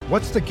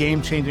What's the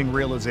game-changing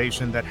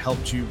realization that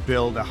helped you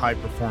build a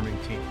high-performing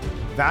team?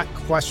 That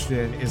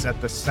question is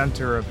at the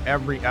center of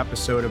every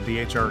episode of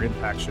the HR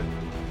Impact Show.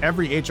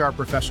 Every HR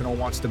professional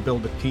wants to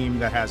build a team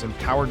that has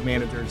empowered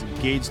managers,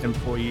 engaged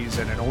employees,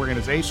 and an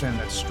organization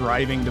that's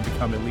striving to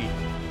become elite.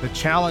 The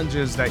challenge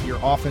is that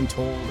you're often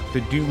told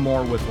to do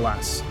more with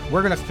less.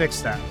 We're going to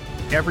fix that.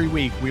 Every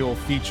week, we will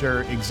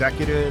feature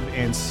executive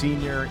and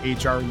senior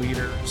HR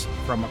leaders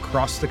from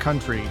across the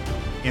country,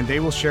 and they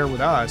will share with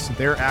us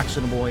their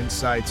actionable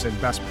insights and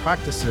best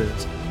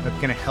practices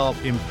that can help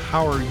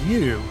empower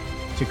you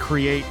to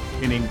create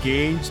an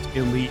engaged,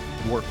 elite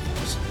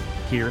workforce.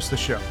 Here's the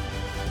show.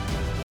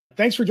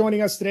 Thanks for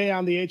joining us today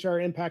on the HR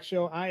Impact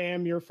Show. I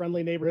am your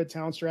friendly neighborhood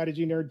talent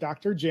strategy nerd,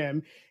 Dr.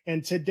 Jim.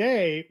 And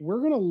today, we're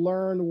going to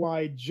learn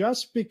why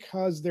just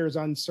because there's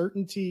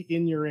uncertainty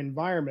in your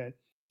environment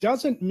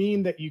doesn't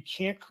mean that you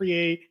can't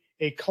create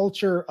a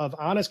culture of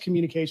honest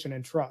communication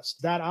and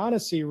trust. That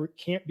honesty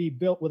can't be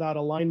built without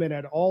alignment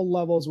at all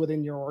levels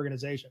within your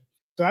organization.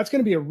 So that's going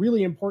to be a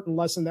really important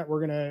lesson that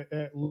we're going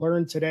to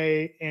learn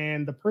today.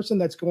 And the person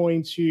that's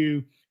going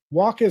to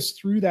walk us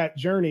through that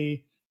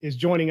journey is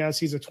joining us.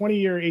 He's a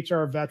 20-year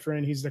HR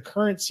veteran. He's the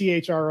current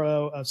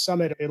CHRO of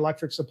Summit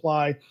Electric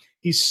Supply.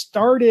 He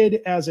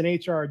started as an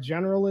HR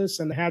generalist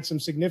and had some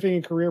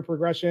significant career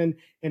progression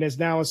and is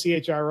now a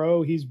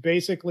CHRO. He's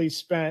basically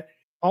spent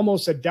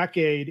almost a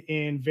decade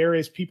in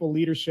various people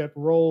leadership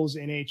roles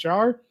in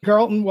HR.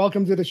 Carlton,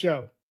 welcome to the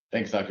show.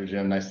 Thanks, Dr.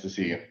 Jim. Nice to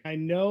see you. I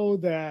know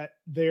that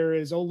there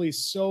is only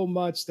so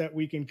much that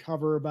we can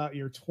cover about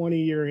your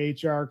 20-year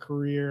HR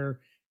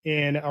career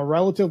in a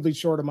relatively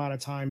short amount of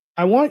time.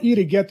 I want you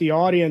to get the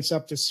audience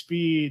up to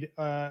speed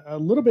a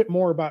little bit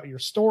more about your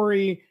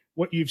story,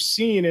 what you've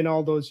seen in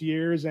all those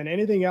years, and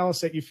anything else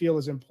that you feel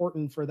is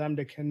important for them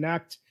to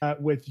connect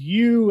with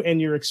you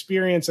and your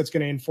experience that's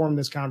going to inform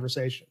this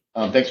conversation.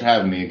 Thanks for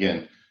having me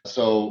again.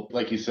 So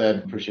like you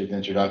said, appreciate the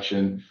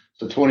introduction.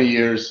 So 20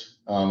 years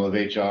of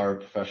HR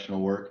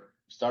professional work.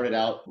 Started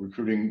out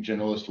recruiting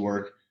generalist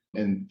work.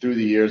 And through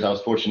the years, I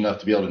was fortunate enough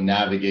to be able to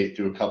navigate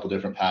through a couple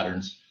different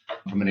patterns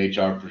from an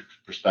HR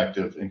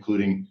perspective,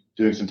 including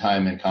doing some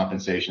time in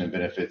compensation and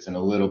benefits and a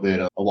little bit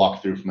of a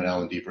walkthrough from an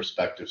L&D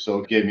perspective. So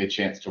it gave me a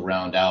chance to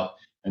round out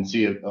and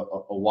see a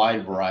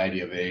wide variety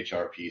of the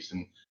HR piece.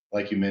 And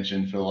like you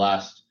mentioned, for the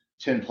last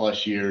 10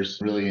 plus years,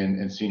 really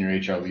in senior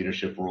HR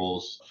leadership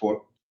roles,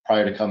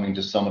 prior to coming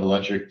to Summit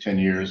Electric, 10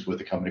 years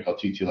with a company called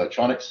TT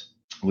Electronics,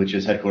 which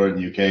is headquartered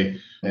in the UK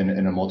and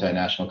a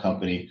multinational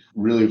company,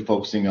 really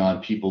focusing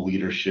on people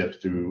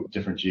leadership through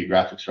different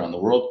geographics around the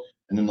world.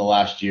 And then the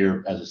last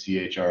year as a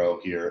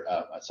CHRO here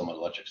at Summit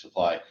Electric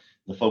Supply,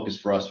 the focus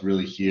for us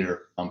really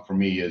here, for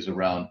me, is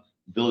around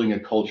building a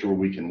culture where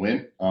we can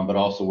win, but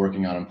also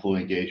working on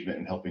employee engagement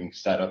and helping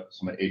set up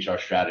some HR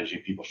strategy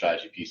and people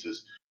strategy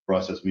pieces for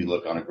us as we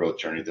look on a growth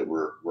journey that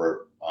we're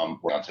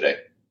on today.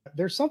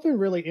 There's something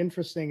really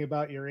interesting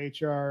about your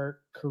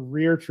HR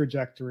career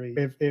trajectory.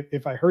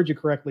 If I heard you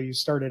correctly, you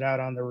started out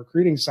on the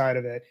recruiting side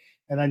of it,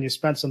 and then you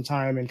spent some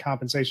time in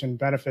compensation,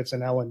 benefits,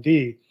 and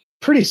L&D.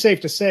 Pretty safe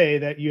to say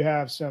that you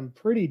have some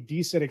pretty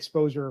decent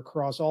exposure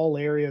across all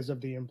areas of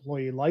the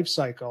employee life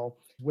cycle.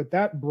 With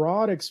that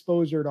broad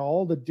exposure to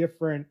all the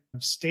different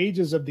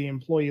stages of the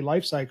employee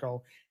life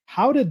cycle,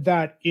 how did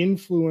that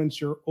influence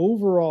your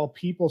overall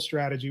people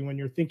strategy when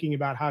you're thinking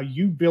about how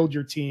you build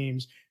your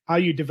teams, how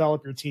you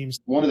develop your teams?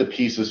 One of the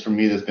pieces for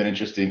me that's been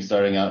interesting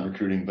starting out in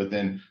recruiting, but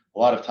then a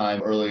lot of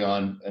time early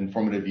on in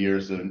formative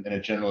years in a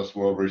generalist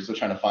world where you're still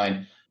trying to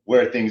find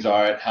where things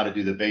are and how to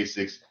do the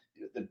basics.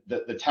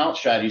 The talent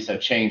strategies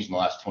have changed in the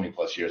last 20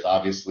 plus years,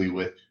 obviously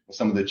with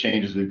some of the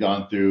changes we've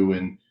gone through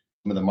and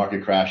some of the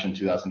market crash in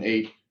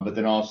 2008, but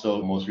then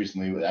also most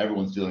recently what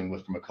everyone's dealing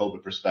with from a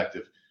COVID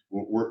perspective.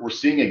 We're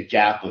seeing a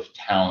gap of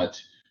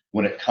talent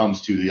when it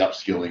comes to the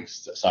upskilling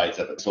sides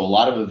of it. So a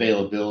lot of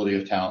availability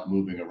of talent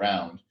moving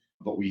around,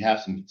 but we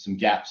have some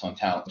gaps on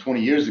talent. 20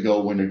 years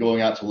ago, when you're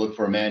going out to look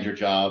for a manager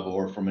job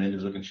or from an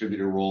individual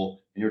contributor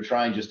role, and you're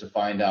trying just to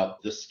find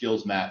out the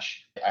skills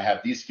match. I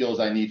have these skills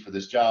I need for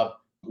this job.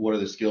 What are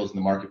the skills in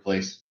the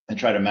marketplace, and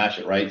try to match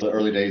it, right? The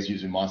early days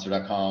using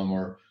Monster.com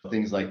or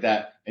things like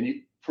that. And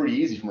pretty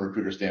easy from a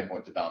recruiter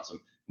standpoint to bounce them.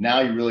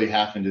 Now you're really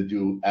having to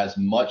do as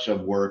much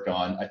of work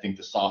on, I think,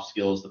 the soft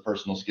skills, the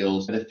personal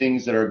skills, the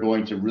things that are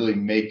going to really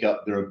make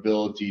up their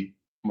ability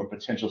from a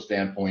potential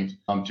standpoint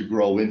to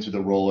grow into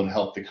the role and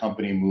help the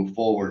company move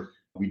forward.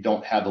 We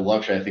don't have the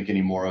luxury, I think,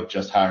 anymore of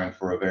just hiring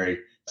for a very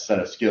set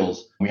of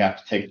skills. We have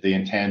to take the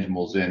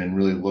intangibles in and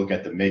really look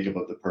at the makeup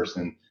of the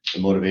person,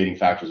 the motivating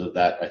factors of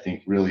that, I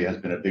think really has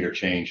been a bigger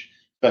change,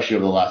 especially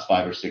over the last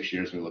 5 or 6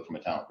 years when we look from a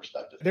talent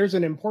perspective. There's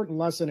an important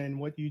lesson in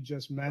what you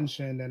just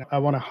mentioned, and I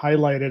want to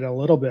highlight it a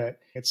little bit.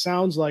 It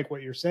sounds like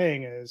what you're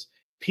saying is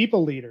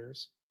people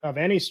leaders of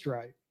any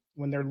stripe,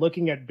 when they're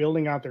looking at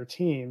building out their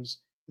teams,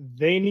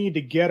 they need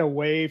to get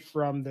away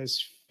from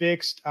this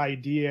fixed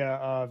idea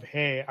of,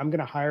 hey, I'm going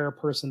to hire a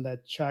person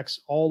that checks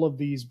all of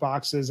these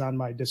boxes on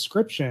my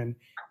description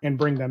and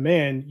bring them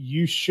in.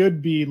 You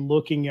should be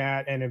looking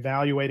at and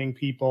evaluating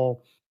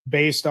people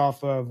based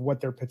off of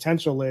what their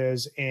potential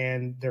is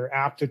and their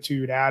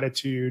aptitude,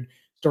 attitude,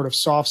 sort of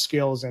soft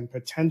skills and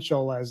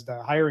potential as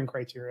the hiring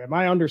criteria. Am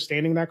I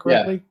understanding that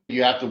correctly? Yeah,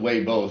 you have to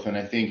weigh both. And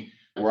I think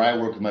where I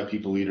work with my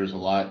people leaders a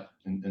lot,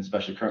 and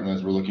especially currently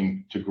as we're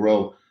looking to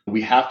grow,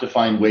 we have to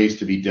find ways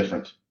to be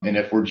different. And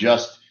if we're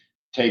just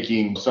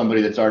taking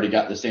somebody that's already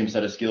got the same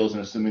set of skills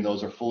and assuming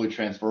those are fully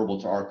transferable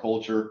to our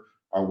culture,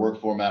 our work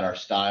format, our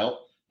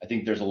style, I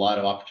think there's a lot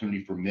of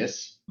opportunity for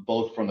miss,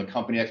 both from the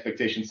company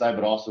expectation side,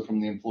 but also from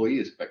the employee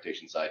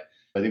expectation side.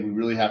 I think we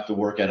really have to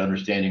work at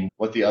understanding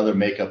what the other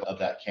makeup of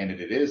that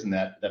candidate is and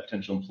that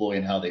potential employee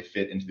and how they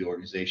fit into the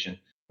organization.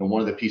 And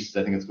one of the pieces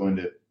I think is going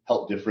to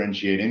help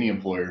differentiate any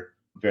employer,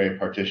 very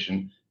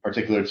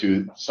particular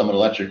to Summit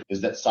Electric, is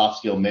that soft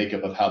skill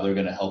makeup of how they're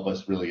going to help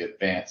us really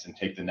advance and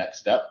take the next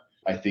step.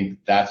 I think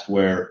that's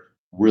where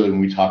really when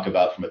we talk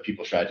about from a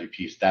people strategy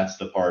piece, that's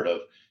the part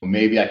of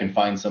maybe I can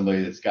find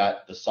somebody that's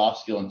got the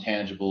soft skill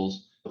intangibles,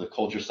 the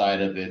culture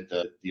side of it,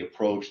 the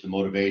approach, the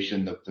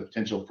motivation, the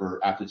potential for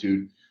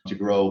aptitude to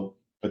grow,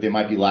 but they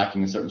might be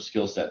lacking in certain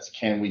skill sets.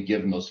 Can we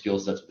give them those skill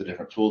sets with the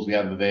different tools we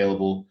have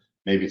available?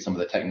 Maybe it's some of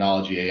the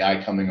technology,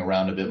 AI coming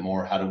around a bit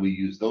more. How do we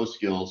use those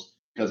skills?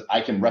 Because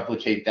I can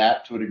replicate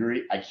that to a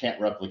degree. I can't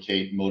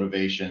replicate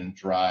motivation,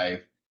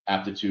 drive,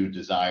 aptitude,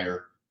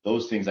 desire.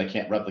 Those things I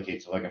can't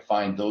replicate. So if I can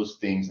find those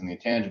things in the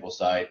intangible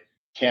side,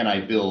 can I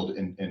build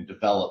and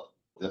develop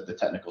the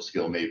technical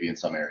skill maybe in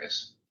some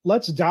areas?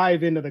 Let's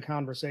dive into the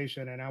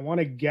conversation. And I want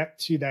to get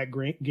to that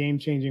great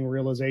game-changing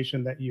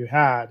realization that you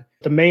had.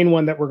 The main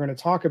one that we're going to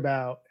talk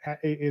about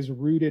is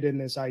rooted in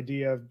this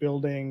idea of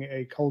building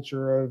a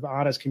culture of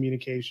honest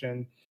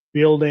communication,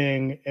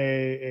 building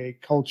a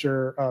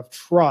culture of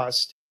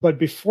trust. But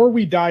before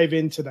we dive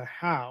into the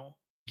how,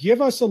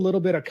 give us a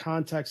little bit of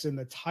context in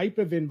the type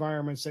of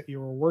environments that you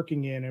were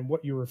working in and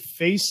what you were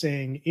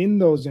facing in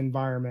those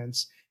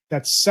environments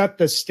that set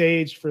the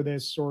stage for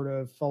this sort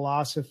of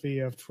philosophy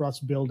of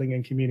trust building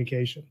and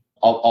communication.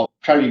 I'll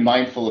try to be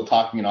mindful of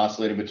talking and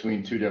oscillating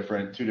between two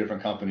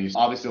different companies.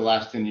 Obviously, the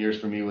last 10 years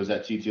for me was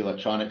at TT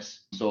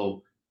Electronics.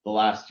 So the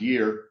last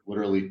year,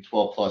 literally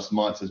 12 plus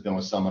months, has been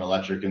with Summit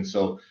Electric. And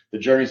so the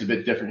journey's a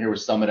bit different here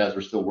with Summit as we're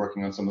still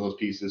working on some of those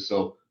pieces.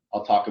 So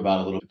I'll talk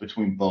about a little bit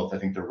between both. I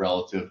think they're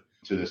relative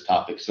to this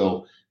topic.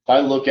 So if I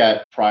look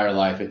at prior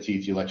life at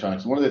TT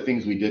Electronics, one of the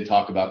things we did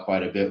talk about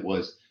quite a bit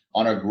was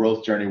on our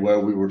growth journey,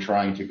 where we were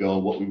trying to go,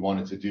 what we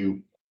wanted to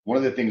do. One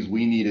of the things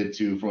we needed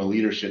to, from a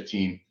leadership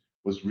team,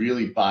 was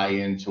really buy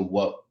into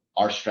what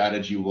our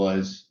strategy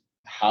was.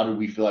 How did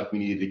we feel like we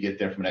needed to get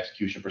there from an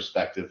execution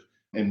perspective,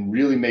 and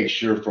really make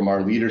sure from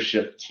our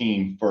leadership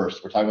team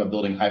first. We're talking about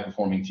building high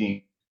performing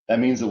team. That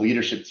means the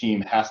leadership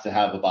team has to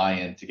have a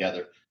buy-in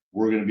together.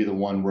 We're going to be the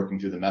one working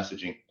through the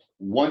messaging.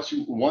 Once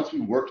we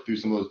worked through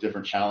some of those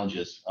different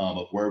challenges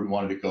of where we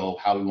wanted to go,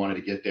 how we wanted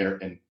to get there,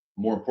 and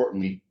more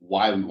importantly,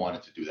 why we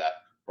wanted to do that,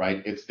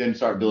 right? It's then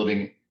start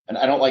building, and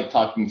I don't like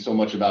talking so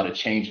much about a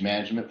change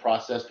management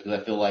process because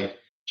I feel like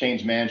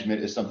change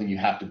management is something you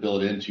have to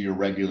build into your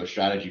regular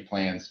strategy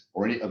plans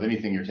or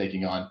anything you're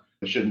taking on.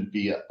 It shouldn't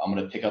be, I'm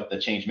going to pick up the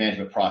change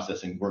management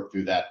process and work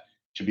through that.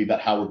 It should be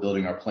about how we're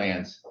building our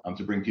plans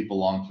to bring people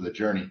along for the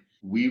journey.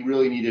 We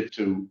really needed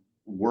to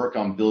work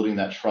on building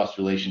that trust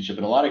relationship.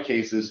 In a lot of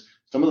cases,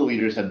 some of the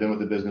leaders had been with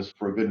the business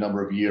for a good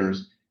number of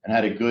years and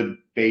had a good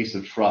base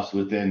of trust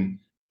within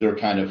their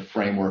kind of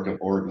framework of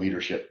org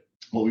leadership.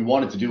 What we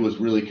wanted to do was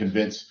really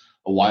convince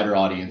a wider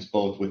audience,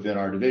 both within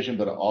our division,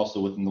 but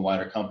also within the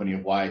wider company,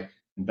 of why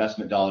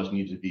investment dollars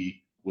needed to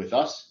be with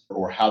us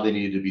or how they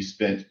needed to be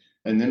spent,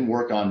 and then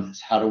work on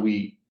how do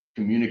we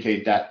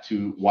communicate that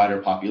to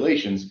wider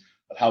populations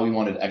of how we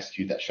wanted to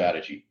execute that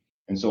strategy.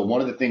 And so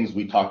one of the things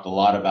we talked a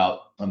lot about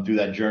through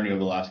that journey over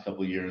the last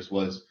couple of years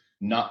was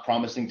not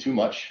promising too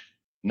much,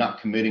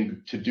 not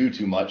committing to do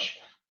too much,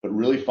 but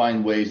really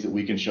find ways that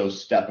we can show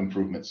step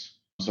improvements.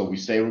 So we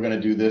say we're going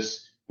to do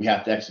this, we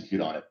have to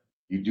execute on it.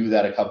 You do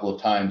that a couple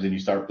of times and you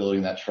start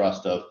building that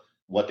trust of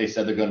what they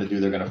said they're going to do,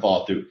 they're going to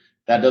follow through.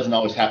 That doesn't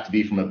always have to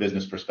be from a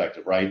business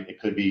perspective, right? It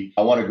could be,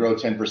 I want to grow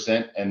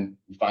 10% and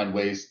you find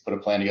ways, put a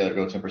plan together,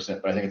 grow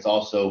 10%. But I think it's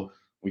also,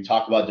 we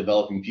talk about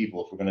developing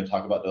people. If we're going to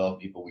talk about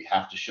developing people, we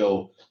have to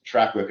show a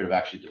track record of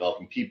actually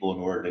developing people in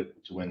order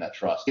to win that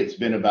trust. It's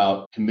been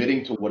about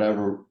committing to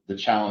whatever the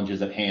challenge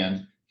is at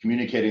hand,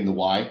 communicating the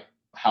why,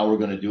 how we're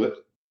going to do it,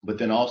 but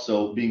then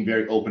also being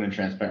very open and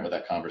transparent with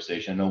that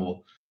conversation. I know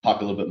we'll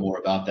talk a little bit more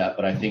about that,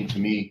 but I think to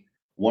me,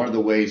 one of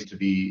the ways to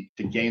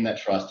gain that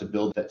trust, to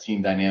build that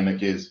team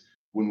dynamic is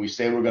when we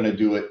say we're going to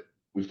do it,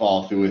 we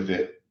follow through with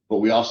it. But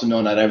we also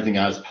know not everything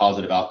has a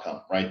positive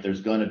outcome, right?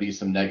 There's going to be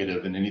some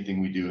negative in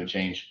anything we do and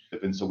change.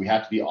 And so we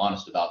have to be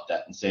honest about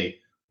that and say,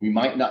 we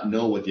might not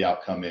know what the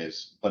outcome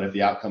is, but if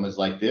the outcome is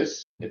like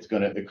this, it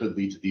could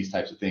lead to these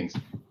types of things.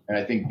 And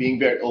I think being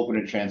very open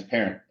and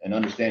transparent and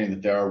understanding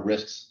that there are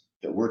risks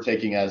that we're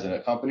taking as a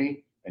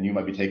company and you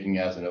might be taking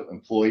as an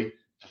employee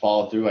to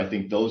follow through. I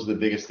think those are the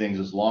biggest things.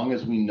 As long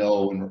as we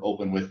know and we're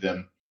open with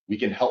them, we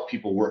can help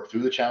people work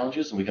through the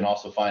challenges and we can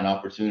also find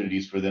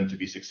opportunities for them to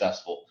be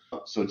successful.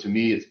 So to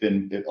me,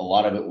 a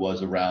lot of it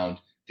was around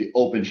the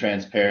open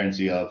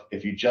transparency of,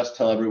 if you just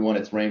tell everyone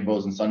it's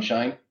rainbows and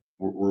sunshine,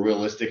 we're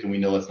realistic and we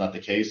know that's not the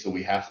case. So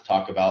we have to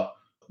talk about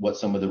what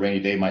some of the rainy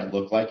day might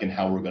look like and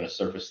how we're going to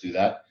surface through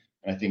that.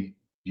 And I think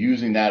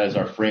using that as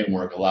our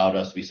framework allowed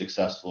us to be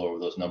successful over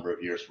those number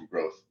of years from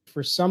growth.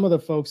 For some of the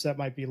folks that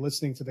might be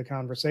listening to the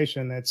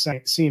conversation, that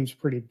seems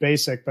pretty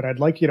basic, but I'd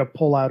like you to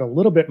pull out a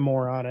little bit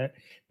more on it,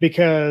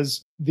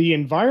 because the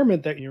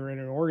environment that you're in,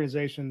 an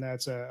organization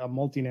that's a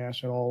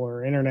multinational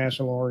or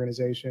international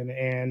organization,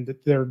 and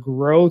their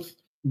growth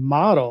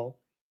model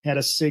had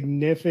a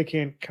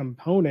significant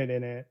component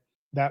in it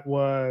that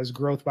was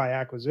growth by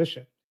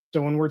acquisition.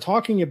 So when we're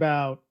talking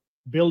about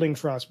building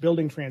trust,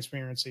 building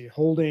transparency,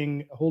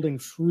 holding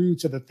true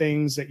to the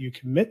things that you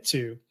commit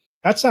to,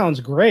 that sounds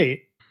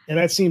great. And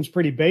that seems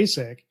pretty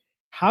basic.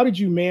 How did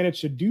you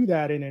manage to do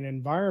that in an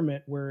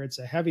environment where it's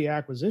a heavy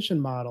acquisition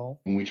model?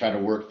 When we try to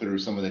work through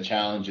some of the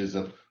challenges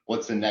of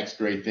what's the next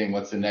great thing,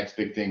 what's the next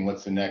big thing,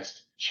 what's the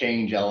next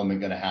change element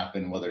going to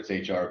happen, whether it's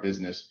HR or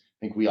business,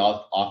 I think we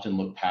often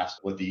look past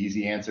what the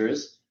easy answer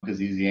is, because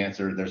the easy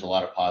answer, there's a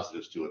lot of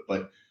positives to it.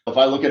 But if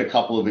I look at a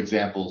couple of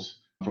examples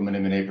from an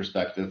M&A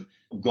perspective,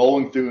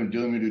 going through and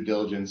doing the due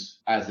diligence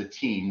as a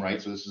team,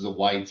 right? So this is a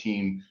wide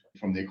team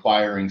from the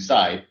acquiring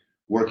side,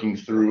 working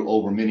through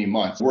over many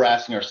months. We're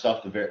asking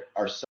ourselves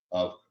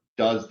of,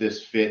 does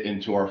this fit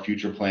into our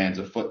future plans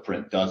of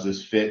footprint? Does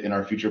this fit in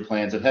our future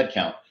plans of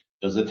headcount?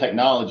 Does the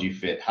technology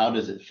fit? How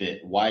does it fit?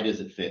 Why does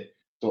it fit?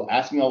 So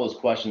asking all those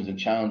questions and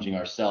challenging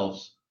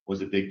ourselves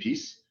was a big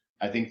piece.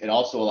 I think it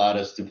also allowed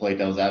us to play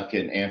devil's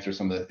advocate and answer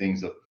some of the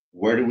things of,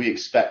 where do we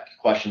expect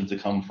questions to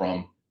come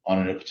from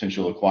on a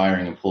potential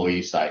acquiring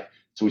employee side?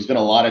 So we spent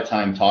a lot of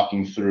time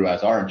talking through,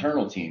 as our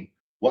internal team,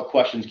 what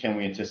questions can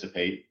we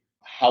anticipate?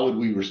 How would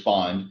we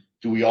respond?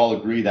 Do we all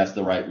agree that's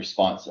the right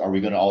response? Are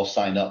we going to all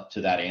sign up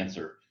to that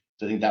answer?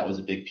 So I think that was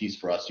a big piece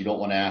for us. You don't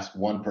want to ask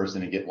one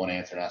person and get one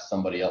answer and ask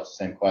somebody else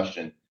the same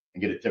question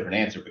and get a different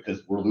answer,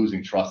 because we're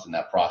losing trust in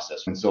that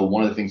process. And so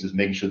one of the things is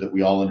making sure that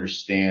we all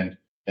understand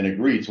and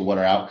agree to what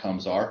our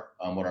outcomes are,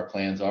 what our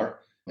plans are.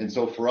 And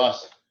so for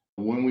us,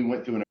 when we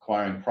went through an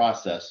acquiring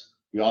process,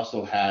 we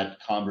also had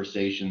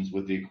conversations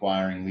with the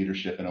acquiring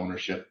leadership and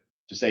ownership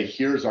to say,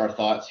 here's our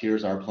thoughts,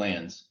 here's our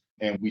plans.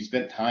 And we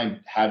spent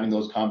time having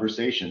those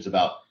conversations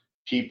about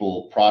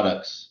people,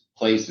 products,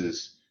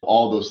 places,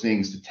 all those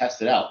things to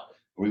test it out.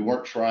 We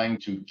weren't trying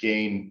to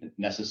gain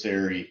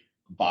necessary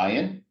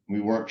buy-in.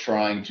 We weren't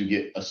trying to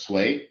get a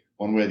sway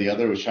one way or the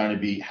other. It was trying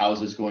to be, how's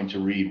this going to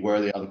read? Where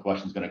are the other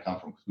questions going to come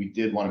from? Because we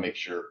did want to make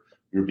sure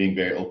we were being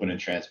very open and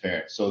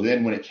transparent. So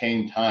then when it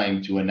came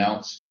time to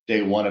announce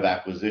day one of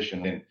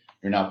acquisition, and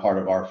you're now part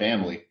of our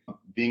family,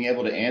 being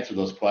able to answer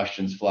those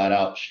questions flat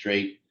out,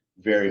 straight,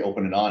 very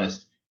open and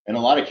honest. In a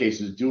lot of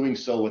cases, doing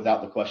so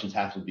without the questions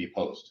having to be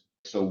posed.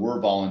 So we're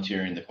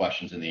volunteering the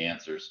questions and the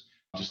answers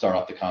to start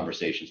off the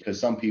conversations, because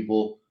some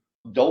people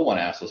don't want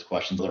to ask those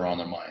questions that are on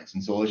their minds.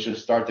 And so let's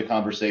just start the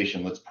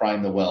conversation. Let's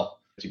prime the well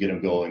to get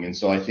them going. And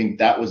so I think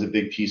that was a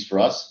big piece for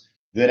us.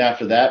 Then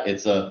after that,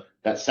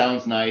 that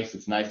sounds nice.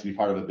 It's nice to be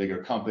part of a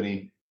bigger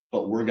company,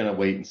 but we're going to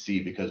wait and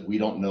see, because we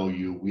don't know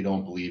you. We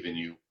don't believe in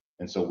you.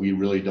 And so we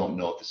really don't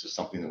know if this is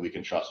something that we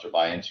can trust or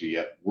buy into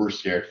yet. We're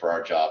scared for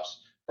our jobs,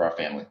 for our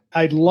family.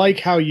 I like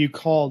how you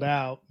called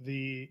out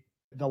the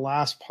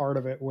last part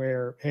of it,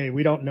 where, hey,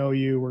 we don't know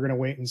you. We're going to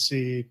wait and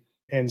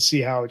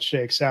see how it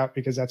shakes out,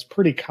 because that's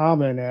pretty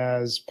common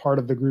as part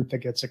of the group that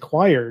gets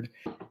acquired.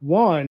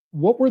 One,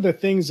 what were the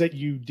things that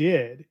you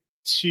did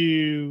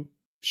to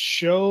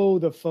show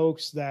the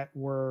folks that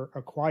were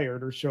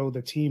acquired, or show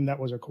the team that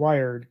was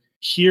acquired,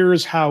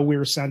 here's how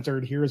we're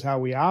centered, here's how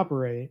we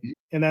operate?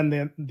 And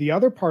then the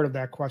other part of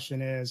that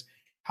question is,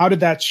 how did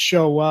that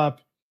show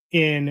up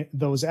in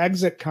those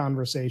exit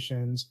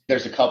conversations?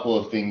 There's a couple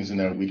of things in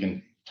there we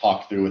can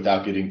talk through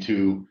without getting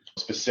too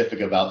specific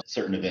about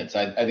certain events.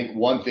 I think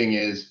one thing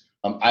is,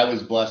 I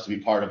was blessed to be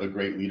part of a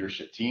great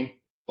leadership team,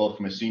 both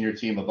from a senior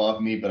team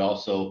above me, but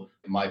also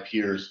my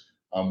peers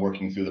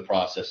working through the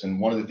process. And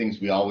one of the things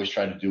we always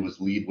try to do is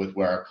lead with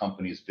where our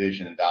company's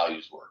vision and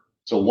values were.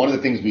 So one of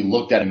the things we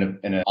looked at in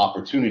an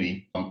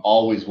opportunity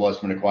always was,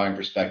 from an acquiring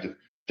perspective,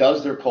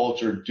 does their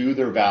culture, do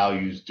their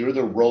values, do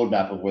their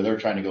roadmap of where they're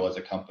trying to go as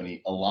a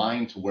company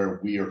align to where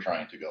we are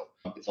trying to go?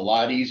 It's a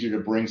lot easier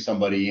to bring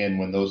somebody in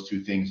when those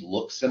two things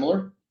look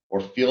similar or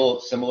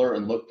feel similar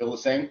and feel the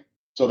same.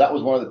 So that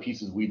was one of the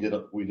pieces we did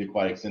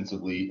quite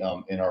extensively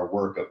in our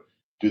work of,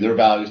 do their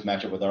values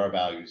match up with our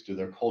values? Do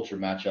their culture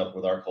match up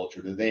with our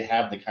culture? Do they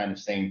have the kind of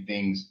same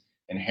things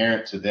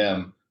inherent to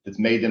them that's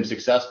made them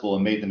successful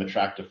and made them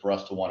attractive for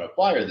us to want to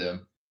acquire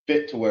them,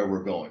 fit to where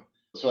we're going?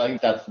 So I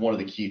think that's one of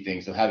the key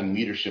things of having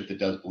leadership that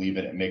does believe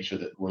in it and make sure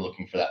that we're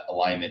looking for that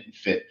alignment and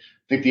fit.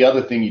 I think the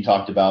other thing you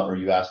talked about, or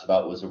you asked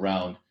about, was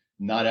around,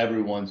 not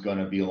everyone's going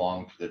to be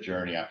along for the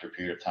journey after a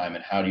period of time.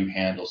 And how do you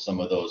handle some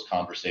of those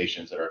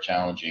conversations that are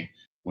challenging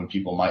when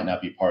people might not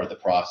be part of the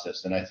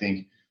process? And I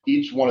think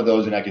each one of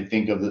those, and I can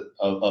think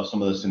of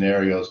some of the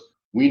scenarios,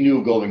 we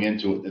knew going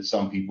into it that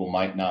some people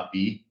might not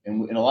be.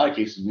 And in a lot of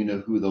cases, we know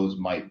who those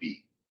might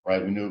be,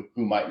 right? We knew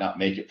who might not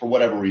make it for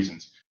whatever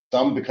reasons.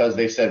 Some because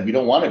they said, we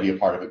don't want to be a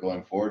part of it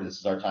going forward. This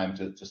is our time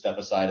to step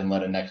aside and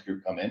let a next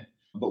group come in.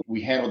 But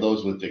we handle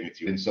those with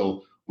dignity. And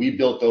so we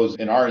built those,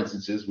 in our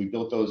instances, we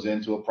built those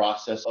into a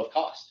process of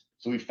cost.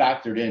 So we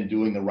factored in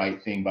doing the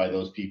right thing by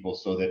those people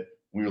so that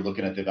we were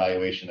looking at the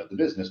evaluation of the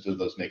business. Do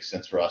those make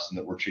sense for us, and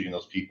that we're treating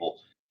those people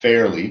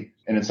fairly?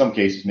 And in some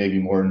cases, maybe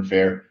more than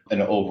fair,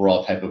 and an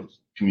overall type of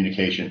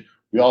communication.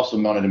 We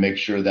also wanted to make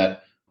sure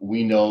that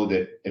we know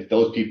that if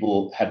those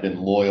people had been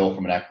loyal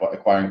from an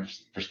acquiring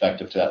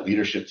perspective to that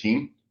leadership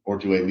team or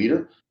to a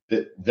leader,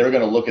 that they're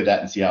going to look at that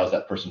and see how is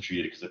that person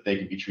treated. Because if they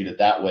can be treated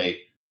that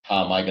way,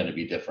 how am I going to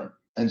be different?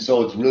 And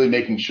so it's really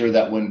making sure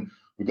that when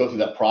we go through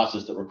that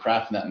process, that we're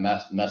crafting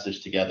that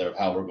message together of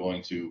how we're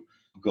going to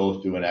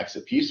go through an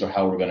exit piece, or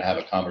how we're going to have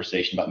a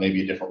conversation about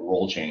maybe a different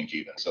role change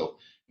even. So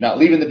not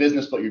leaving the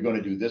business, but you're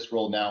going to do this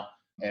role now,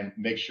 and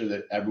make sure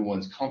that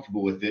everyone's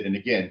comfortable with it. And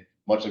again,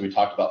 much like we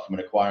talked about from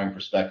an acquiring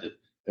perspective,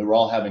 that we're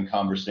all having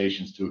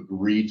conversations to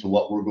agree to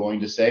what we're going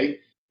to say,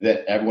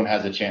 that everyone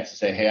has a chance to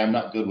say, hey, I'm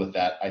not good with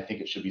that. I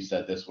think it should be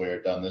said this way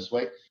or done this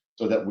way,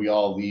 so that we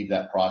all leave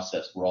that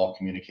process. We're all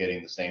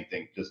communicating the same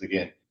thing. Because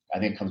again, I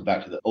think it comes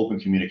back to the open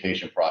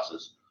communication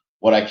process.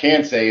 What I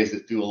can say is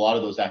that through a lot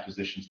of those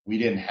acquisitions, we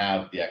didn't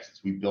have the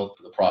exits. We built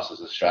the process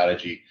of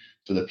strategy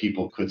so that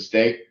people could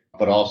stay,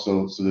 but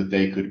also so that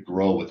they could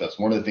grow with us.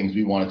 One of the things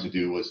we wanted to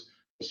do was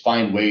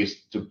find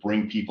ways to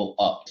bring people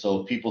up.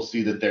 So if people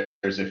see that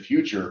there's a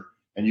future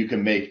and you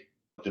can make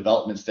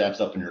development steps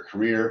up in your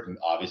career, and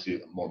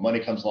obviously more money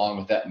comes along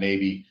with that,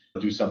 maybe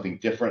do something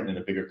different in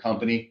a bigger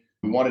company.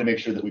 We wanted to make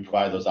sure that we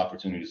provide those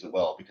opportunities as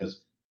well,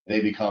 because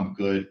they become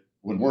good.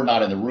 When we're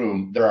not in the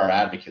room, they're our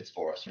advocates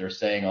for us. They're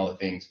saying all the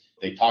things.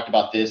 They talked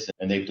about this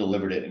and they've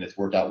delivered it, and it's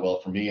worked out well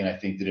for me. And I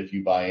think that if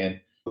you buy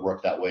in, it'll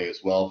work that way as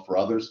well for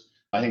others.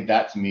 I think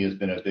that to me has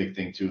been a big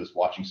thing too, is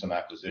watching some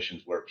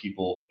acquisitions where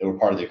people that were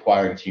part of the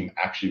acquiring team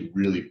actually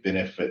really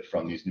benefit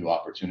from these new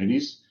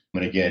opportunities.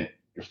 And again,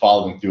 you're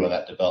following through on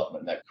that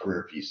development, that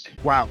career piece.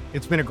 Wow,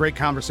 it's been a great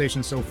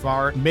conversation so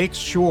far. Make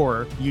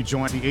sure you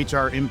join the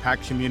HR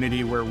Impact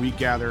community, where we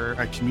gather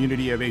a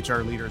community of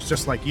HR leaders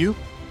just like you.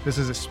 This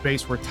is a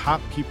space where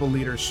top people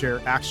leaders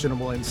share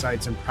actionable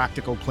insights and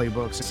practical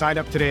playbooks. Sign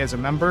up today as a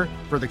member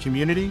for the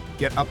community.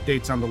 Get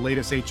updates on the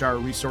latest HR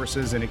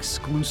resources and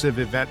exclusive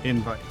event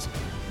invites.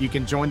 You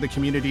can join the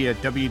community at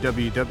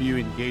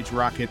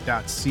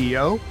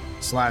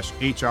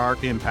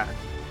www.engagerocket.co/HR Impact.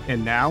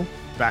 And now,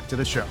 back to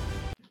the show.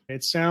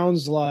 It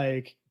sounds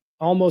like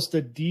almost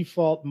the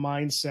default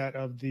mindset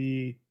of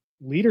the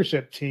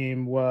leadership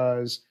team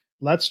was,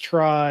 let's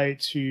try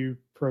to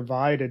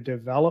provide a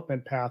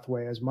development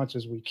pathway as much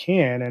as we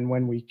can. And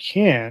when we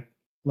can't,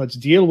 let's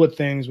deal with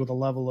things with a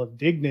level of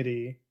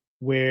dignity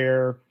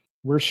where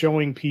we're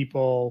showing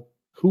people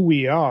who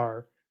we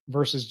are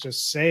versus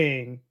just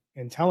saying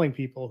and telling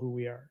people who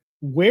we are.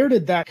 Where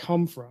did that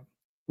come from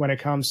when it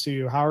comes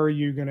to how are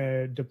you going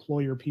to deploy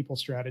your people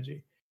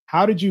strategy?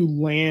 How did you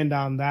land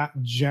on that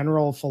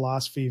general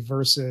philosophy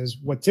versus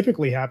what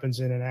typically happens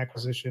in an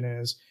acquisition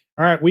is,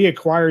 all right, we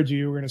acquired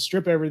you. We're going to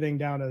strip everything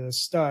down to the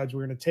studs.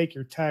 We're going to take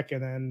your tech,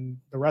 and then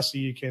the rest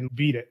of you can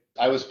beat it.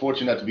 I was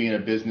fortunate to be in a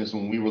business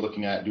when we were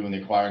looking at doing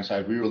the acquiring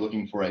side. We were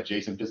looking for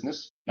adjacent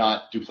business,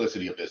 not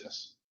duplicity of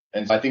business.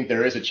 And so I think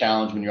there is a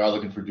challenge when you are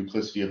looking for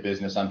duplicity of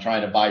business. I'm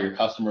trying to buy your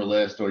customer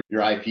list or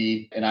your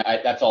IP, and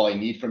that's all I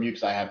need from you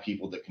because I have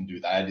people that can do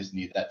that. I just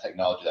need that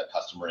technology, that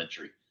customer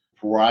entry.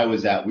 For where I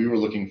was at, we were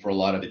looking for a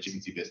lot of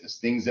adjacency business,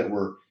 things that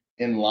were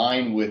in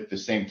line with the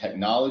same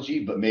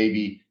technology, but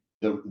maybe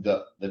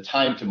the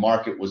time to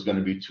market was going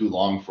to be too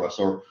long for us,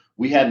 or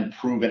we hadn't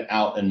proven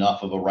out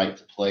enough of a right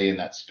to play in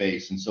that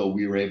space. And so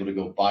we were able to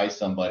go buy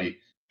somebody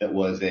that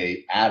was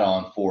a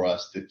add-on for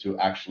us to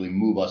actually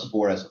move us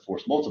forward as a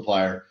force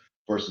multiplier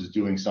versus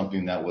doing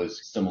something that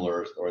was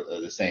similar or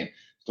the same.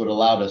 So it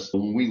allowed us,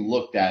 when we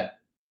looked at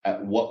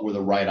what were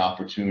the right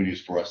opportunities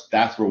for us,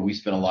 that's where we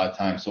spent a lot of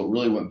time. So it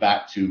really went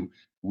back to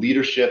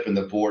leadership and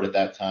the board at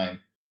that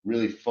time,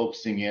 really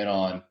focusing in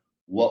on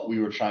what we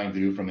were trying to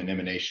do from an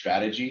M&A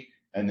strategy,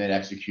 and then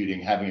executing,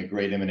 having a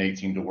great M&A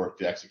team to work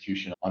the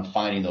execution on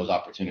finding those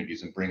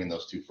opportunities and bringing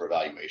those two for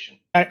evaluation.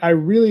 I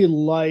really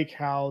like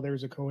how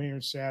there's a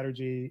coherent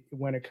strategy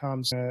when it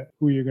comes to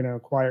who you're going to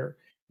acquire.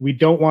 We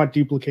don't want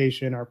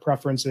duplication. Our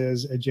preference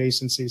is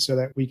adjacency so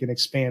that we can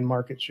expand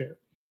market share.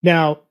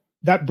 Now,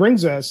 that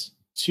brings us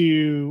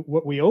to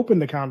what we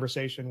opened the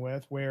conversation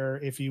with, where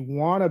if you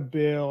want to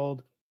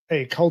build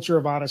a culture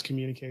of honest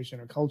communication,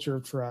 a culture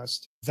of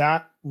trust,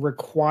 that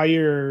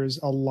requires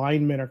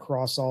alignment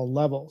across all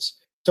levels.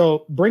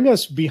 So bring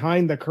us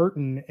behind the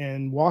curtain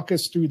and walk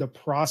us through the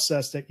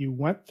process that you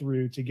went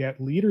through to get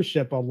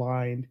leadership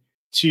aligned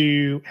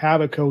to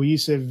have a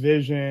cohesive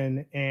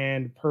vision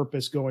and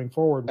purpose going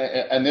forward.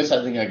 And this,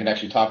 I think I can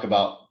actually talk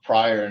about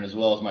prior and as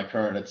well as my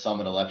current at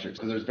Summit Electric,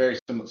 because there's very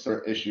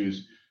similar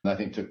issues that I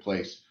think took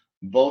place.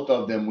 Both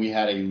of them, we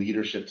had a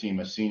leadership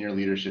team, a senior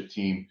leadership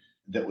team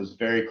that was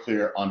very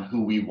clear on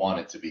who we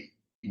wanted to be.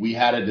 We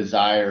had a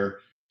desire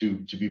to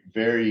be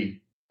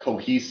very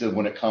cohesive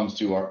when it comes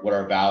to what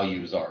our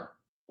values are,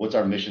 What's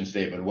our mission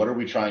statement? What are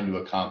we trying to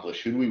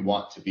accomplish? Who do we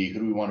want to be? Who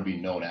do we want to be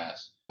known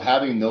as?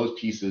 Having those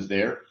pieces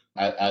there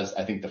as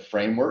I think the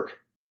framework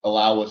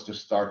allow us to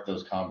start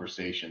those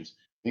conversations.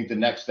 I think the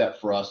next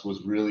step for us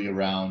was really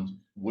around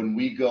when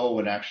we go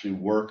and actually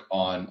work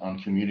on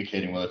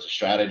communicating, whether it's a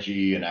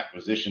strategy, an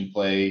acquisition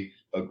play,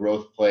 a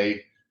growth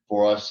play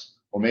for us,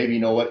 or maybe,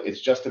 you know what,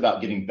 it's just about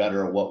getting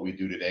better at what we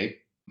do today.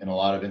 In a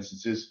lot of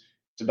instances,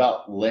 it's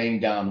about laying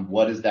down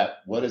what does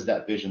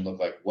that vision look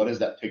like? What is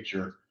that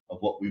picture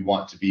of what we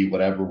want to be,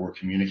 whatever we're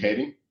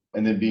communicating,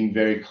 and then being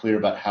very clear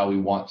about how we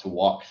want to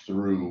walk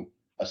through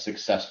a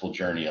successful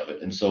journey of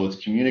it. And so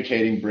it's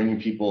communicating, bringing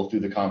people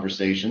through the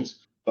conversations.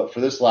 But for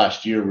this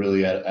last year,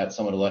 really at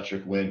Summit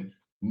Electric, when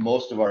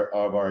most of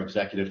our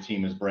executive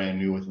team is brand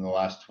new within the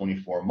last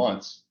 24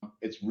 months,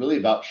 it's really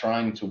about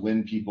trying to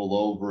win people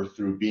over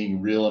through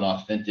being real and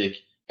authentic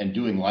and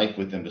doing life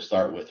with them to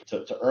start with,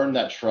 to earn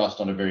that trust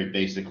on a very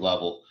basic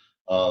level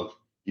of,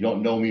 you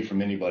don't know me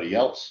from anybody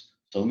else,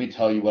 so let me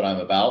tell you what I'm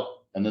about,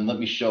 and then let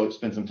me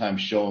spend some time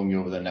showing you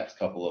over the next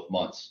couple of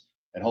months.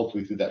 And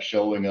hopefully through that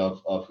showing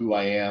of who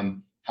I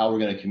am, how we're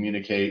going to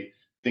communicate,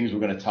 things we're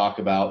going to talk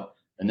about,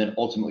 and then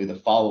ultimately the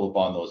follow-up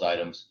on those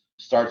items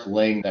starts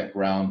laying that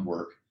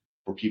groundwork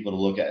for people to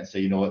look at and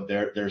say, you know what,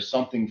 there's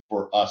something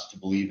for us to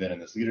believe in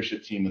this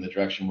leadership team and the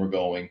direction we're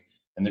going.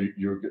 And then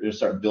you're going to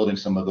start building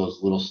some of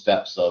those little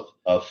steps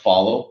of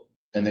follow.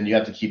 And then you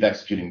have to keep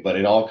executing. But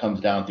it all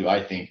comes down to,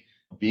 I think,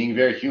 being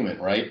very human,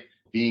 right?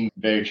 Being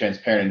very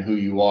transparent in who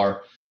you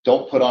are.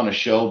 Don't put on a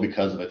show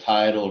because of a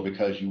title or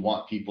because you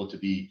want people to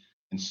be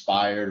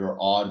inspired or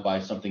awed by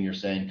something you're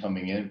saying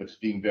coming in, but just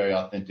being very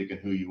authentic in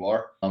who you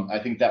are. I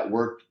think that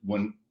worked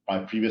when my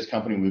previous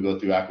company, we go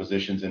through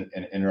acquisitions and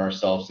enter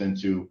ourselves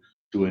into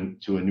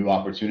a new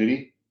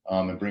opportunity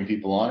and bring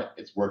people on.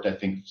 It's worked, I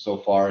think, so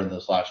far in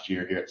this last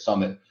year here at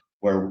Summit,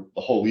 where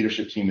the whole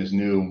leadership team is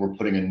new and we're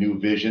putting a new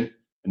vision,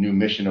 a new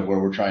mission of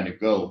where we're trying to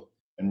go,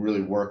 and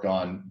really work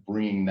on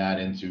bringing that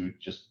into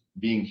just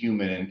being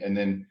human. And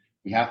then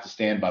we have to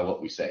stand by what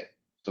we say.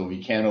 So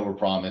we can't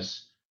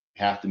overpromise.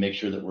 We have to make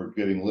sure that we're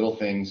giving little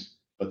things,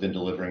 but then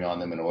delivering on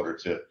them in order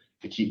to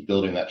keep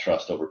building that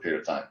trust over a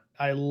period of time.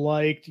 I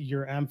liked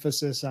your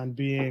emphasis on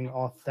being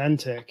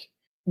authentic.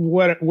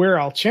 Where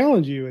I'll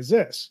challenge you is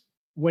this.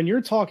 When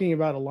you're talking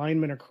about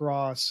alignment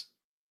across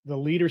the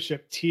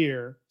leadership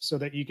tier so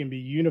that you can be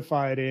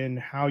unified in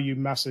how you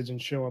message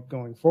and show up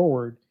going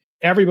forward,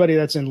 everybody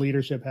that's in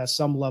leadership has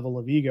some level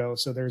of ego.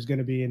 So there's going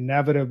to be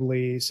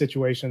inevitably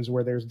situations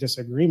where there's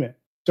disagreement.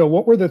 So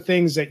what were the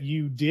things that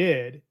you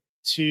did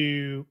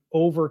to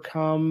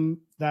overcome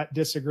that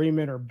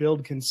disagreement or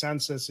build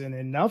consensus in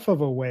enough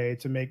of a way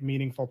to make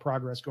meaningful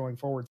progress going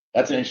forward?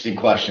 That's an interesting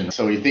question.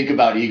 So when you think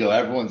about ego,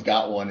 everyone's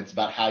got one. It's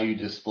about how you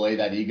display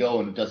that ego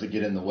and does it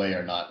get in the way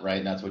or not, right?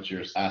 And that's what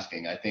you're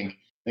asking. I think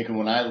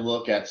when I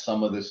look at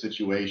some of the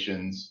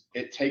situations,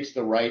 it takes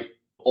the right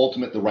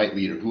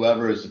leader,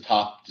 whoever is the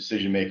top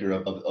decision maker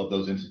of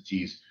those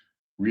entities,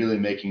 really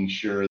making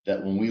sure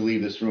that when we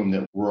leave this room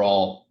that we're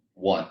all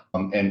one.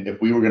 And if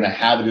we were going to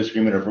have a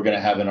disagreement, or if we're going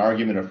to have an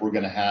argument, or if we're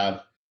going to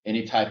have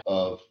any type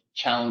of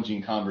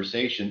challenging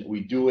conversation,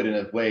 we do it in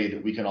a way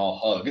that we can all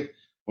hug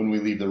when we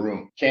leave the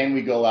room. Can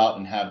we go out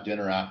and have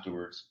dinner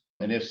afterwards?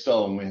 And if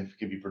so, and we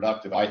can be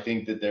productive, I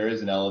think that there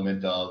is an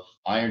element of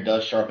iron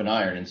does sharpen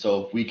iron. And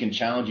so if we can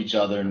challenge each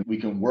other and we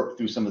can work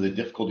through some of the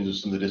difficulties or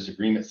some of the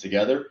disagreements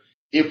together,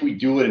 if we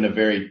do it in a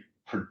very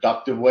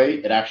productive way,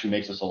 it actually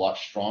makes us a lot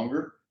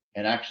stronger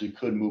and actually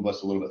could move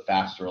us a little bit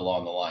faster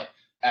along the line.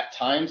 At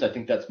times, I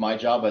think that's my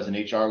job as an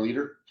HR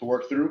leader to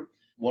work through.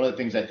 One of the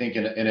things I think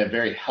in a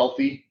very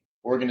healthy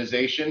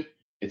organization,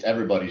 it's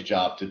everybody's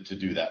job to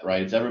do that,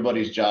 right? It's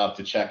everybody's job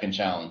to check and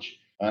challenge.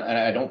 And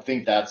I don't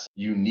think that's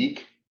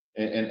unique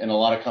in a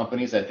lot of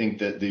companies. I think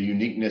that the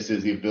uniqueness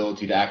is the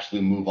ability to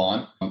actually move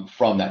on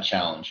from that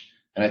challenge.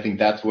 And I think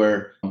that's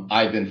where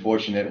I've been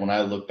fortunate when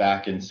I look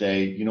back and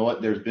say, you know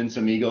what, there's been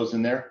some egos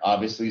in there,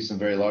 obviously some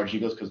very large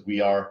egos, because we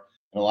are,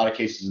 in a lot of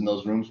cases in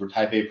those rooms, we're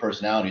type A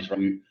personalities,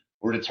 right?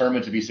 We're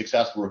determined to be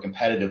successful. We're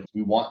competitive.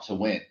 We want to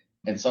win.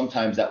 And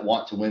sometimes that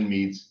want to win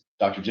means,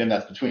 Dr. Jim,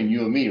 that's between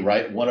you and me,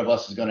 right? One of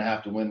us is going to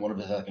have to win. One of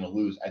us is going to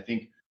lose. I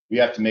think we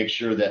have to make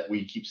sure that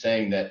we keep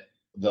saying that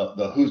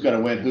the who's going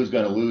to win, who's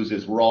going to lose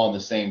is we're all on the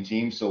same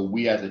team. So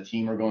we as a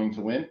team are going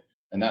to win.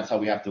 And that's how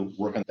we have to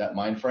work on that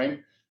mind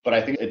frame. But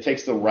I think it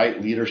takes the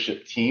right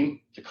leadership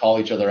team to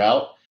call each other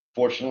out.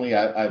 Fortunately,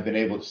 I've been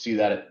able to see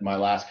that at my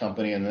last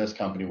company and this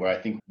company, where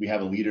I think we have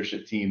a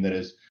leadership team that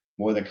is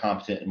more than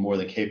competent and more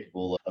than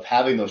capable of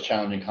having those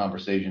challenging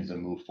conversations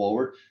and move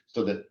forward,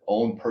 so that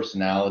own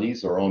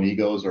personalities or own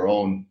egos or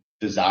own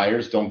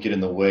desires don't get in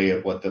the way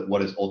of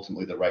what is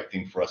ultimately the right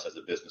thing for us as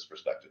a business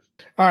perspective.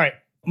 All right,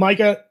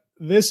 Micah,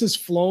 this has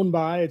flown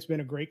by. It's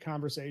been a great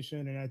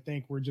conversation, and I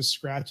think we're just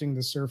scratching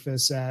the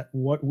surface at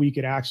what we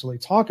could actually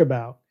talk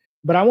about.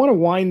 But I want to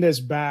wind this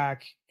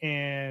back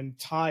and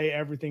tie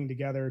everything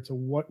together to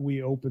what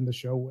we opened the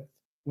show with.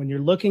 When you're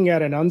looking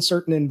at an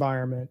uncertain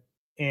environment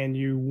and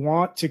you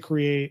want to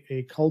create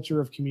a culture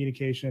of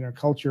communication, a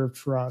culture of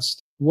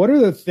trust, what are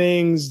the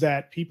things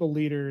that people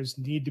leaders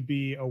need to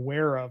be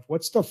aware of?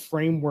 What's the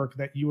framework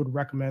that you would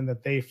recommend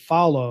that they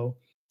follow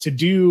to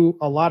do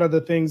a lot of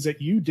the things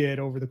that you did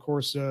over the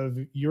course of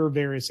your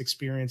various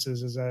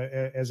experiences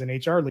as an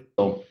HR leader?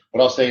 So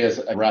what I'll say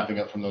is, wrapping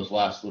up from those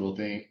last little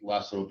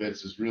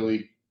bits, is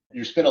really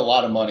you spend a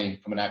lot of money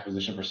from an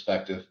acquisition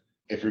perspective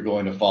if you're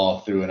going to follow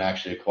through and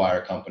actually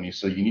acquire companies.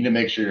 So you need to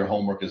make sure your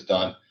homework is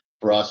done.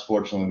 For us,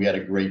 fortunately, we had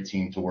a great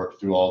team to work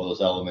through all those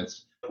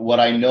elements.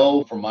 What I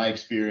know from my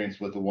experience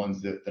with the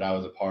ones that I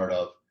was a part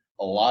of,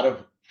 a lot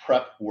of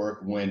prep work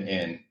went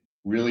in,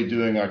 really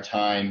doing our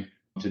time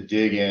to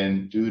dig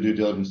in, do the due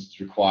diligence that's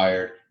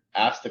required,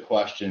 ask the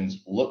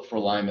questions, look for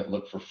alignment,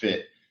 look for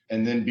fit,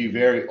 and then be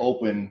very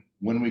open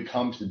when we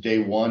come to day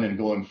one and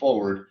going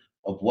forward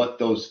of what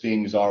those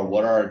things are,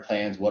 what our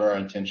plans, what our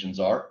intentions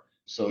are.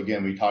 So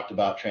again, we talked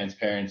about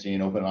transparency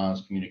and open and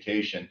honest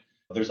communication.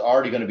 There's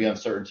already going to be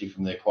uncertainty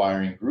from the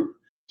acquiring group.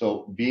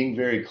 So being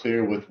very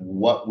clear with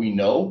what we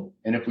know,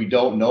 and if we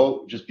don't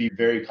know, just be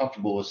very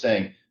comfortable with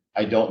saying,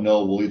 I don't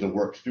know, we'll either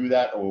work through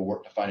that or we'll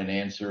work to find an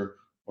answer,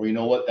 or you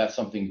know what, that's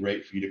something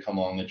great for you to come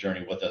on the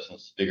journey with us and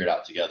let's figure it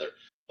out together.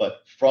 But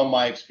from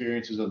my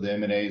experiences of the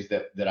M&As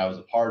that I was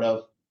a part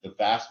of, the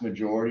vast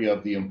majority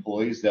of the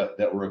employees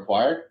that were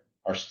acquired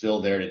are still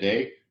there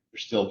today. They're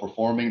still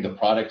performing. The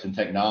product and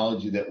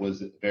technology that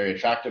was very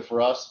attractive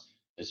for us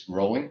is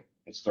growing.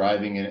 It's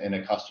thriving in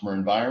a customer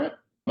environment.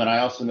 And I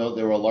also know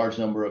there were a large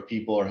number of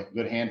people, or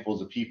good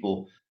handfuls of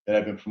people, that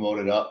have been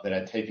promoted up, that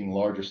had taken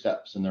larger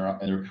steps in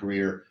their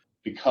career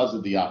because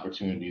of the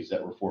opportunities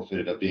that were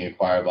forfeited of being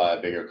acquired by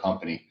a bigger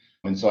company.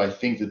 And so I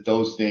think that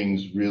those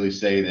things really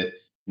say that,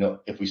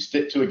 if we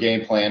stick to a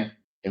game plan,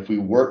 if we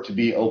work to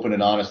be open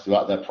and honest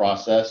throughout that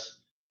process,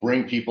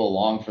 bring people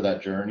along for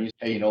that journey.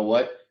 Hey, you know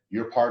what?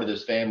 You're part of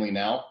this family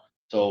now.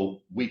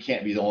 So we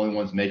can't be the only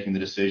ones making the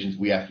decisions.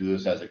 We have to do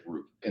this as a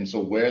group. And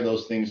so where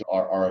those things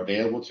are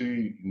available to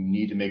you, you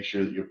need to make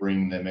sure that you're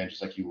bringing them in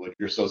just like you would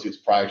your associates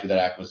prior to that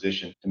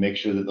acquisition, to make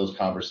sure that those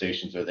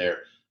conversations are there.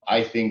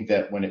 I think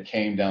that when it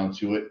came down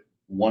to it,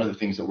 one of the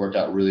things that worked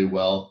out really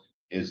well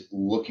is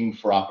looking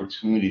for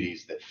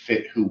opportunities that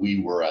fit who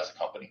we were as a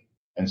company.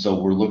 And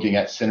so we're looking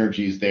at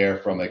synergies there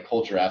from a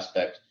culture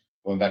aspect,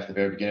 going back to the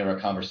very beginning of our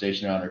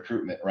conversation around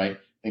recruitment, right?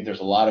 I think there's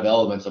a lot of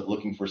elements of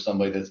looking for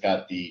somebody that's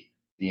got the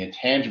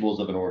intangibles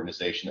of an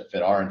organization that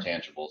fit our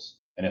intangibles.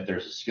 And if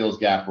there's a skills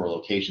gap or a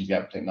locations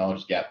gap, or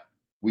technology gap,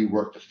 we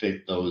work to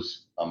fit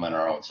those in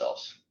our own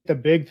selves. The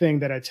big thing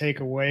that I take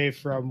away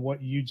from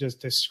what you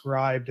just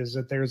described is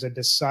that there's a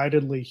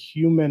decidedly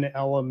human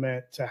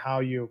element to how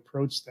you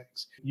approach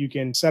things. You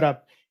can set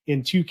up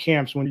in two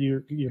camps when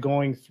you're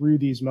going through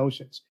these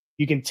motions.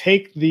 You can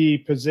take the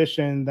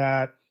position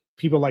that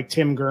people like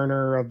Tim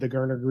Gerner of the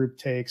Gerner Group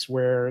takes,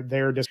 where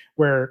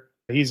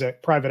he's a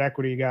private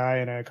equity guy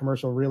and a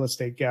commercial real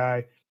estate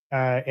guy.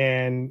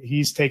 And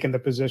he's taken the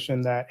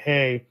position that,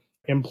 hey,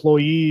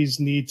 employees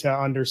need to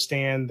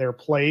understand their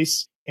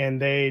place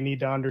and they need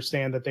to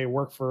understand that they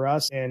work for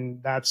us.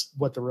 And that's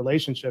what the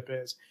relationship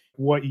is.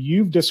 What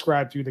you've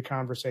described through the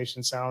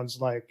conversation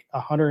sounds like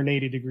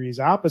 180 degrees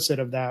opposite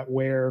of that,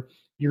 where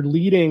you're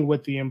leading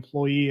with the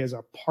employee as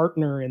a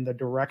partner in the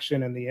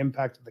direction and the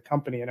impact of the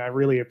company. And I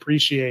really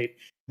appreciate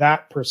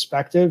that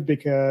perspective,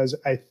 because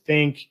I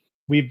think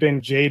we've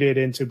been jaded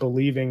into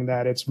believing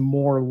that it's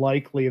more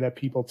likely that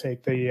people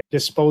take the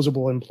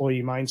disposable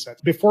employee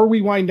mindset. Before we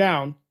wind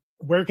down,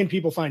 where can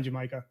people find you,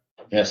 Micah?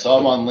 Yeah, so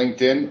I'm on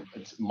LinkedIn.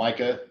 It's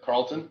Micah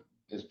Carlton,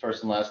 his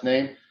first and last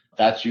name.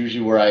 That's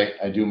usually where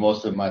I do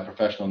most of my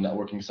professional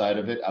networking side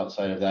of it.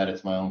 Outside of that,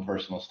 it's my own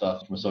personal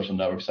stuff. From a social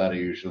network side, I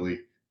usually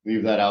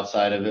leave that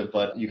outside of it.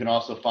 But you can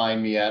also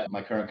find me at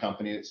my current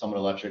company at Summit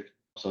Electric.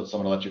 So it's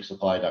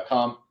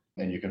summitelectricsupply.com.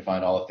 And you can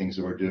find all the things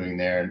that we're doing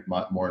there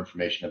and more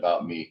information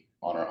about me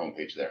on our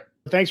homepage there.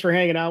 Thanks for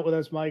hanging out with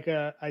us,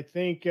 Micah. I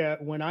think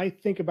when I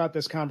think about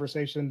this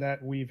conversation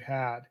that we've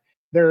had,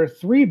 there are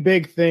three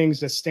big things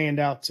that stand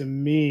out to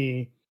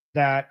me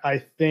that I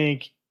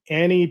think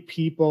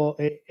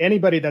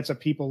anybody that's a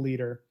people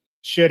leader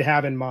should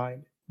have in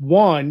mind.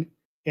 One,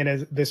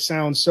 and this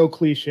sounds so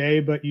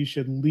cliche, but you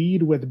should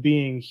lead with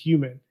being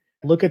human.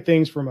 Look at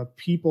things from a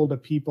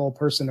people-to-people,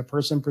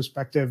 person-to-person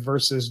perspective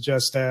versus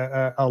just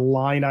a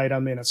line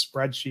item in a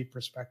spreadsheet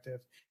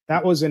perspective.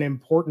 That was an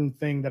important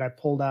thing that I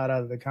pulled out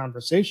of the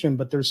conversation,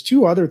 but there's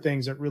two other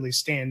things that really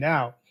stand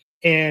out.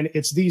 And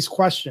it's these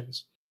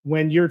questions.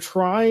 When you're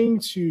trying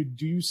to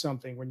do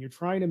something, when you're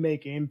trying to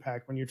make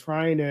impact, when you're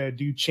trying to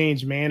do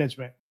change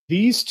management,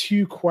 these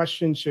two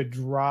questions should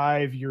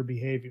drive your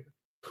behavior.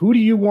 Who do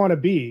you want to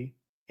be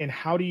and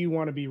how do you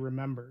want to be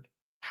remembered?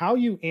 How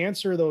you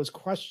answer those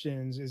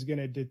questions is going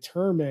to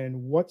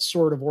determine what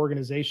sort of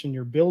organization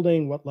you're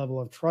building, what level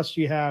of trust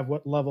you have,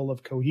 what level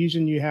of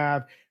cohesion you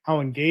have,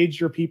 how engaged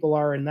your people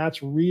are. And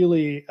that's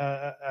really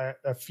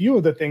a few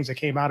of the things that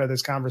came out of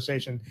this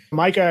conversation.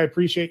 Micah, I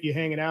appreciate you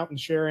hanging out and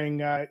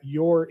sharing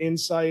your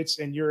insights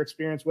and your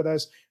experience with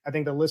us. I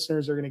think the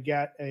listeners are going to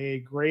get a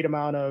great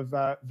amount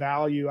of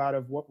value out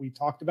of what we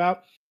talked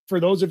about.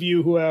 For those of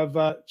you who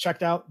have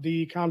checked out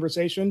the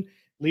conversation,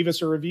 leave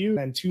us a review,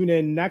 and tune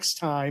in next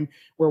time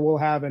where we'll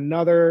have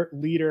another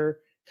leader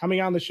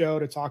coming on the show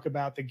to talk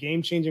about the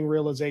game-changing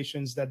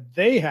realizations that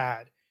they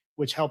had,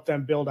 which helped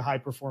them build a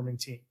high-performing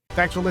team.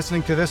 Thanks for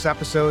listening to this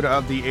episode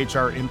of the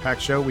HR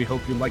Impact Show. We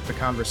hope you liked the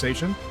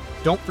conversation.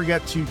 Don't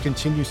forget to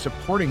continue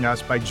supporting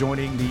us by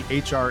joining the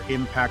HR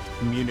Impact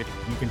community.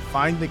 You can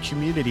find the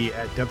community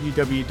at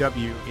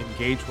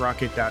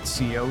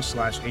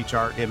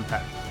www.engagerocket.co/HR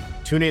Impact.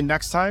 Tune in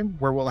next time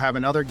where we'll have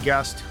another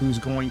guest who's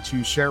going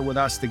to share with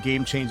us the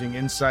game-changing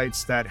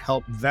insights that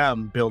help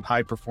them build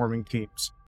high-performing teams.